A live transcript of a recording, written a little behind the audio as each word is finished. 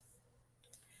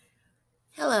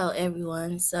Hello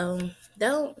everyone.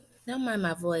 Don't mind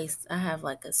my voice. I have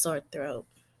like a sore throat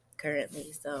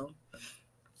currently.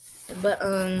 But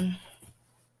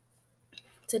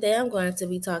today I'm going to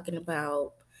be talking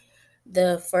about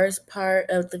the first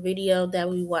part of the video that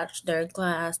we watched during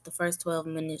class, the first 12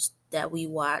 minutes that we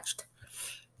watched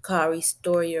called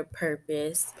Restore Your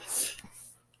Purpose.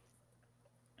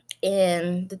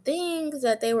 And the things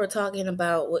that they were talking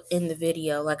about in the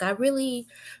video, like I really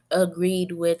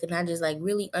agreed with, and I just like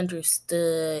really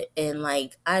understood, and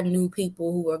like I knew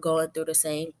people who were going through the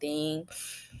same thing.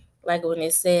 Like when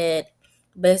it said,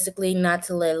 basically, not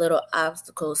to let little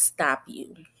obstacles stop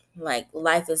you. Like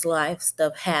life is life,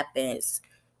 stuff happens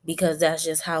because that's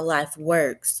just how life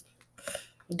works.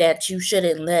 That you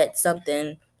shouldn't let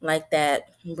something like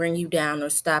that bring you down or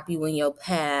stop you in your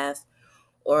path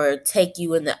or take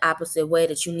you in the opposite way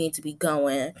that you need to be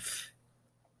going.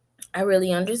 I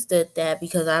really understood that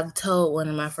because I've told one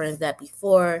of my friends that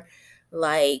before.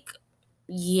 Like,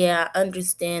 yeah, I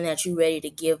understand that you're ready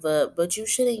to give up, but you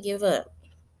shouldn't give up.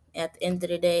 At the end of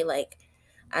the day, like,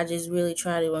 I just really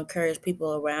try to encourage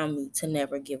people around me to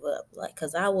never give up. Like,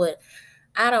 because I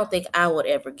don't think I would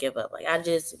ever give up. Like, I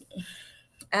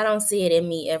don't see it in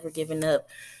me ever giving up.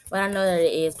 But I know that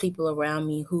it is people around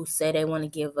me who say they want to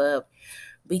give up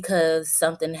because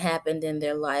something happened in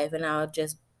their life, and I'll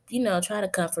just try to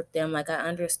comfort them. Like, I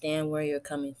understand where you're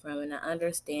coming from, and I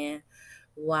understand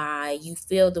why you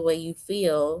feel the way you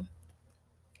feel,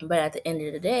 but at the end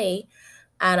of the day,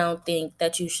 I don't think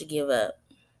that you should give up.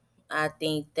 I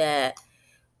think that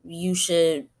you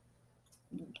should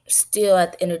still,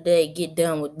 at the end of the day, get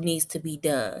done what needs to be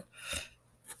done.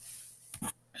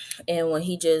 And when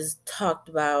he just talked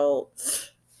about,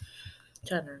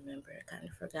 trying to remember, I kind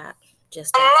of forgot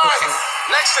just that quickly.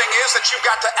 Next thing is that you've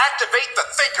got to activate the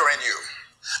thinker in you.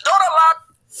 Don't allow.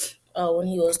 Oh, when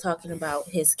he was talking about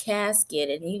his casket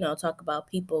and, talk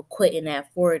about people quitting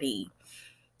at 40.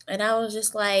 And I was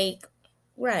just like,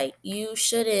 right, you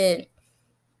should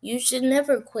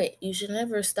never quit. You should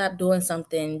never stop doing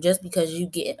something just because you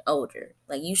getting older.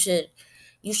 Like, you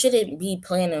shouldn't be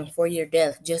planning for your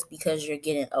death just because you're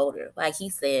getting older. Like he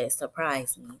said,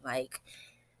 surprise me. Like,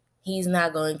 he's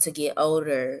not going to get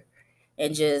older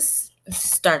and just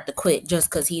start to quit just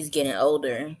because he's getting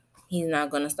older. He's not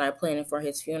going to start planning for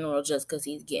his funeral just because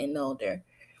he's getting older.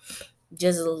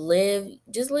 Just live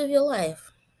your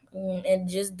life, and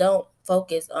just don't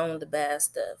focus on the bad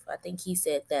stuff. I think he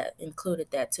said that,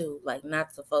 included that too, like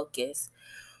not to focus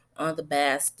on the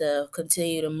bad stuff,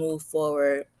 continue to move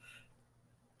forward.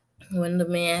 When the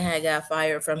man had got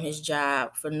fired from his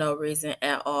job for no reason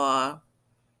at all,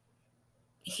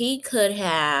 he could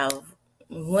have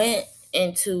went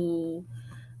into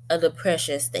a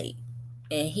depression state,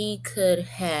 and he could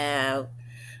have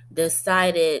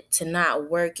decided to not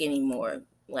work anymore.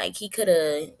 Like he could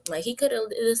have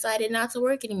decided not to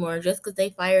work anymore just because they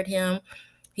fired him.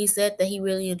 He said that he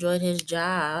really enjoyed his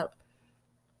job,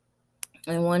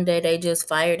 and one day they just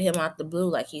fired him out the blue.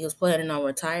 Like, he was planning on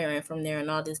retiring from there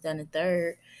and all this, that, and the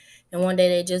third. And one day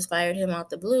they just fired him out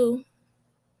the blue.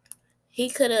 He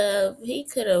could have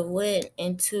went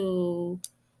into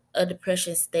a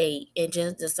depression state and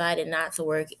just decided not to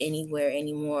work anywhere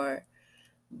anymore.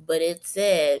 But it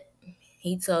said,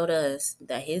 he told us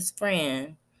that his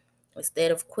friend,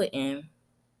 instead of quitting,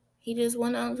 he just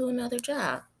went on to another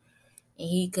job. And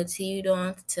he continued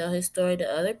on to tell his story to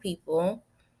other people.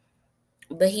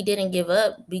 But he didn't give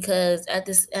up because at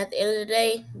the end of the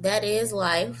day, that is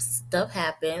life. Stuff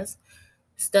happens.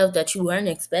 Stuff that you weren't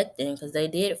expecting, because they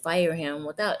did fire him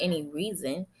without any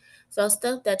reason. So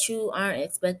stuff that you aren't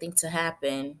expecting to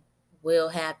happen will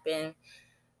happen.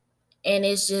 And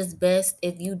it's just best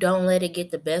if you don't let it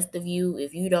get the best of you,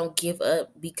 if you don't give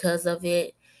up because of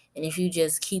it, and if you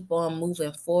just keep on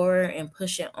moving forward and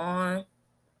pushing on.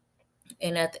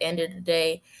 And at the end of the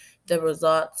day, the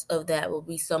results of that will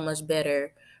be so much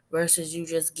better versus you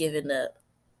just giving up.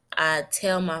 I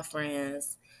tell my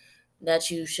friends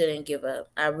that you shouldn't give up.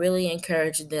 I really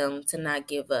encourage them to not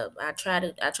give up. I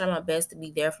try my best to be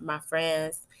there for my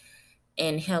friends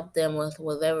and help them with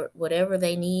whatever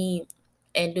they need,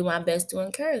 and do my best to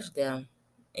encourage them.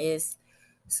 Is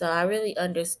So I really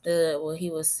understood what he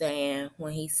was saying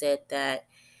when he said that,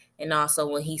 and also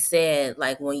when he said,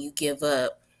 like, when you give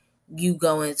up, you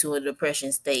go into a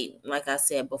depression state, like I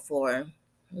said before.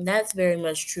 That's very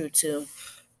much true too.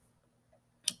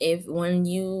 If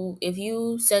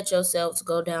you set yourself to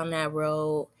go down that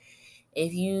road,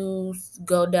 if you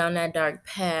go down that dark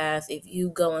path, if you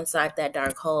go inside that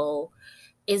dark hole,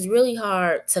 it's really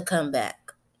hard to come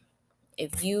back.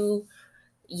 If you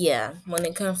Yeah, when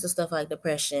it comes to stuff like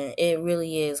depression, it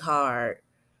really is hard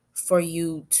for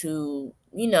you to,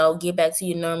 get back to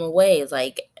your normal ways.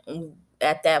 Like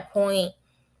at that point,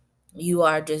 you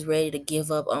are just ready to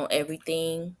give up on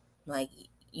everything. Like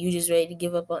you just ready to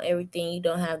give up on everything. You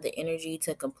don't have the energy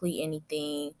to complete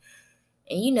anything.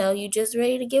 And you just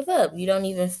ready to give up. You don't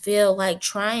even feel like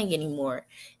trying anymore.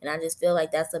 And I just feel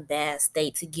like that's a bad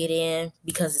state to get in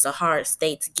because it's a hard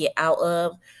state to get out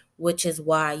of, which is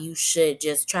why you should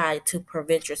just try to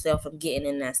prevent yourself from getting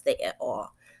in that state at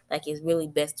all. Like it's really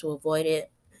best to avoid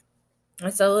it.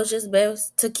 And so it's just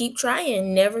best to keep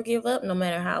trying, never give up, no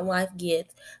matter how life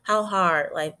gets, how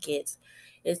hard life gets.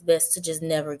 It's best to just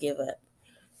never give up.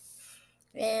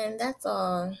 And that's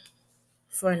all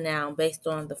for now, based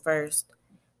on the first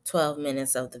 12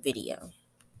 minutes of the video.